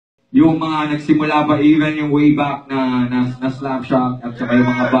yung mga nagsimula pa, even yung way back na slapshock, at saka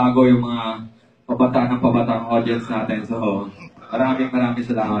yung mga bago, yung mga pabatang audience natin. So, maraming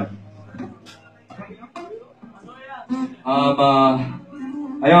salamat.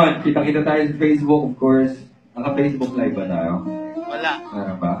 Ayun, kita-kita tayo sa Facebook, of course. Naka-Facebook live ba tayo? Wala.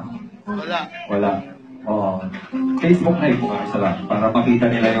 Meron ba? Wala. Oo. Facebook live mo isa lang, para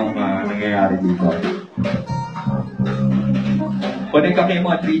makita nila yung nangyayari dito. Pwede ka kayo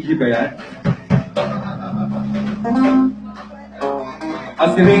mga 3G ba yan?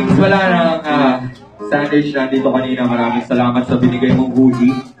 As si Rings wala ng sandwich na dito kanina, maraming salamat sa binigay mong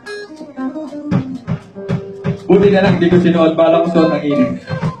hoodie. Buti na lang, hindi ko sinuot. Bala ko suot ang init.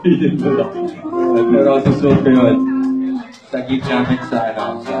 Pero susuot ko yun. Sa gig namin sa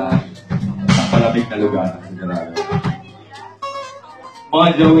malamig na lugar. Sigurado. Mga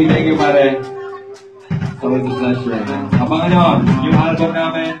Joey, thank you pare. So it's a pleasure. Abangan nyo, yung album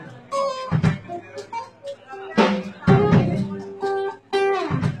namin.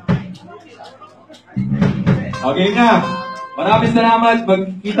 Okay na. Maraming salamat.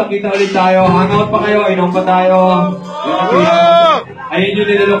 Magkita-kita ulit tayo. Hangout pa kayo. Inom pa tayo. Ayun yung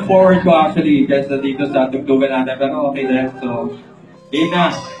nililook forward ko actually. Kasi dito sa tugtugan natin. Pero okay din. So, game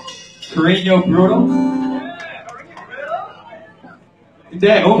na. Cariño Brutal.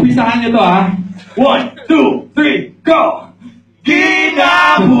 Hindi. Umpisahan nyo to ha. 1, 2, 3, go!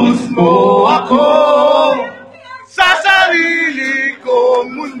 Ginapos mo ako sa sarili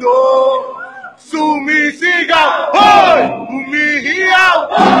kong mundo. Sumisigaw, hoy! Humihiyaw,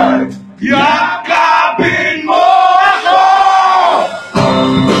 hoy! Yakapin mo ako!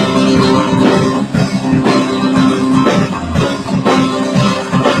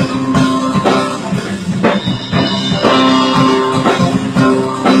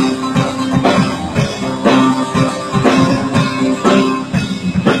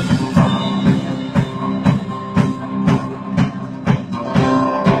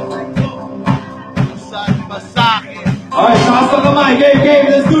 Alright, taas pa kamay.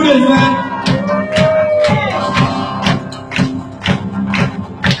 Game. Let's do this, man.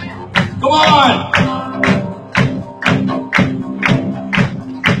 Come on.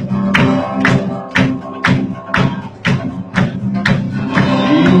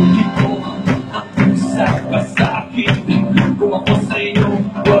 Hindi ko ang pa sa akin. Kung ako sa'yo,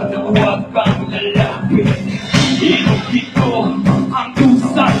 huwag kang lalapit. Hindi ko ang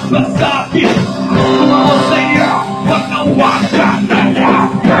kusap pa sa akin. Kung ako sa'yo, huwag kang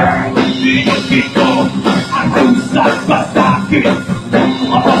lalapit. Hindi ko ang kusap pa sa akin.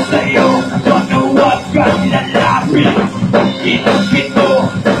 Kung ako sa'yo, huwag kang lalapit. Hindi ko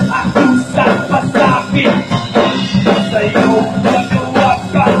ang kusap pa sa akin. Kung sa'yo, huwag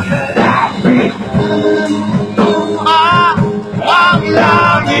kang lalapit. Ang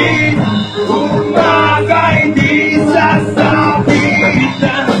langit, kumagay di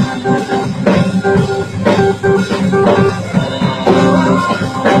sasabitan.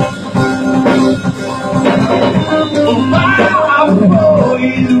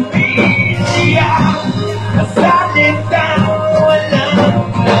 Apoy lumisiya sa litang walang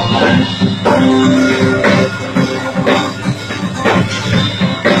laman.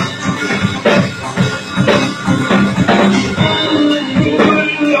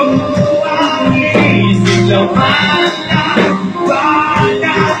 Gulo ang isip naman ng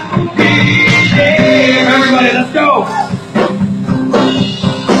panahili. Everybody, let's go!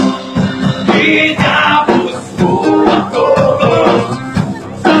 Ginapos mo ako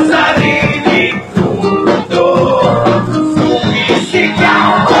sa sarili kong mundo.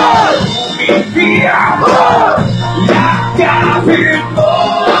 Sumisigaw mo, umiiyak mo, yakapin mo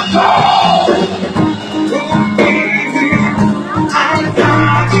ako. Umibig ang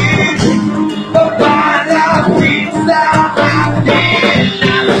aking papalapit sa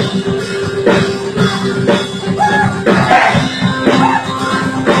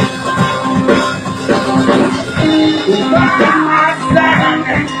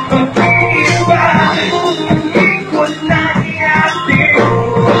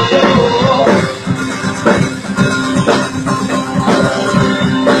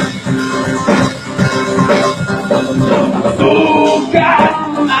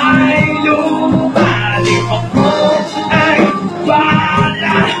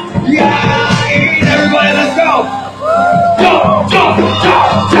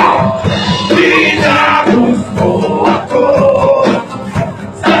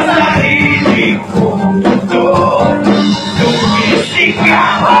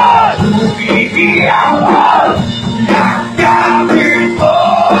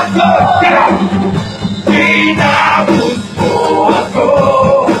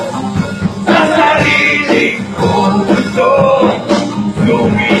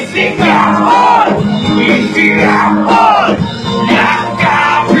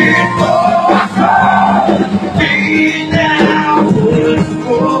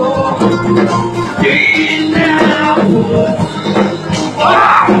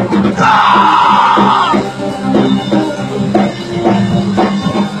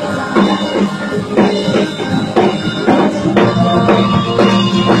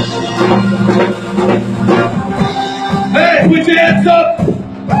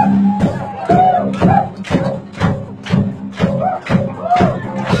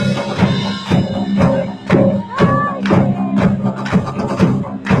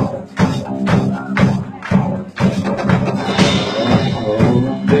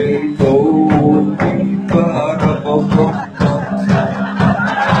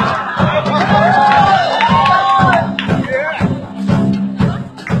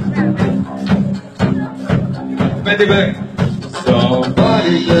Pwede ba?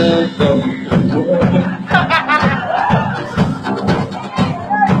 Somebody said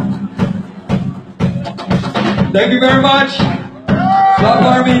Thank you very much. Slap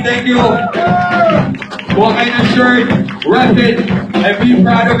Army, thank you. Kuha kayo ng shirt, rep it, and be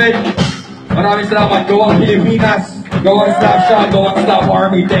proud of it. Maraming salamat. Go on Pilipinas. Go on Slapshock. Go on Slap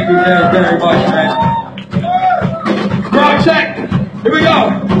Army. Thank you very, very much, man. Crowd check. Here we go.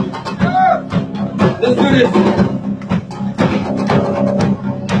 Let's do this.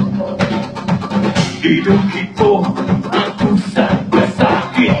 Inukit mo ang pusa ka sa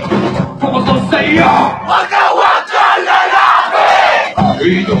akin. Kung ako sa'yo, magawag ka lalaki.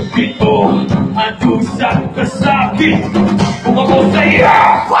 Inukit mo ang pusa ka sa akin. Kung ako sa'yo,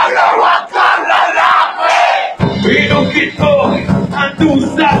 magawag ka lalaki. Inukit mo ang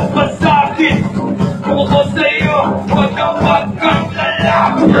pusa ka sa akin. Kung ako sa'yo, magawag ka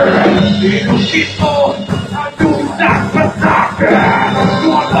lalaki. Inukit mo ang pusa ka sa akin.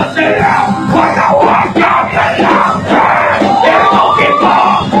 Kung ako sa'yo, magawag ka lalaki. Inukit mo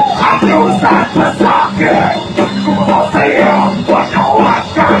ang pusa ka sa akin. Kung ako sa'yo, magawag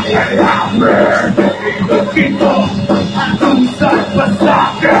ka lalaki. Inukit mo ang pusa ka sa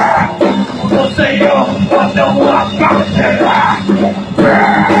akin. Kung ako sa'yo, magawag ka lalaki.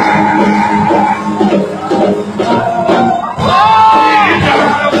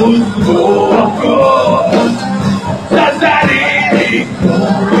 Puso ako sa sarili ko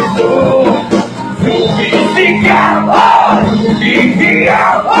ito. Sumisigawan,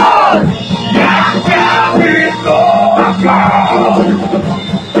 hihiyawan, yakapin ko ako.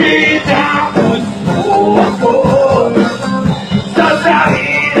 Pinapuso ako sa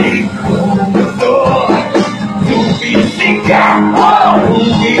sarili ko ito. Sumisigawan,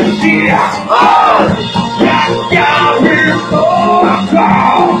 hihiyawan, yakapin ko ako.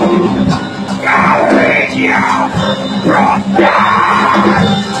 Cariño, brutal.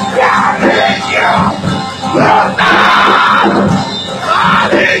 Cariño, brutal.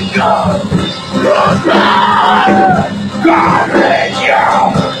 Cariño, brutal. Cariño,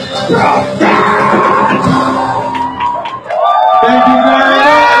 brutal. Thank you very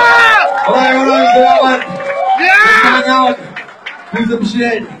much. Maraming salamat. Let's hang out. Do some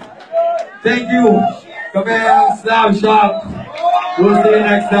shit. Thank you. Kami ang Slapshock. We'll see you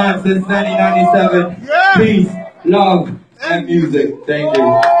next time since 1997. Peace, love, and music. Thank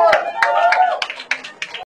you.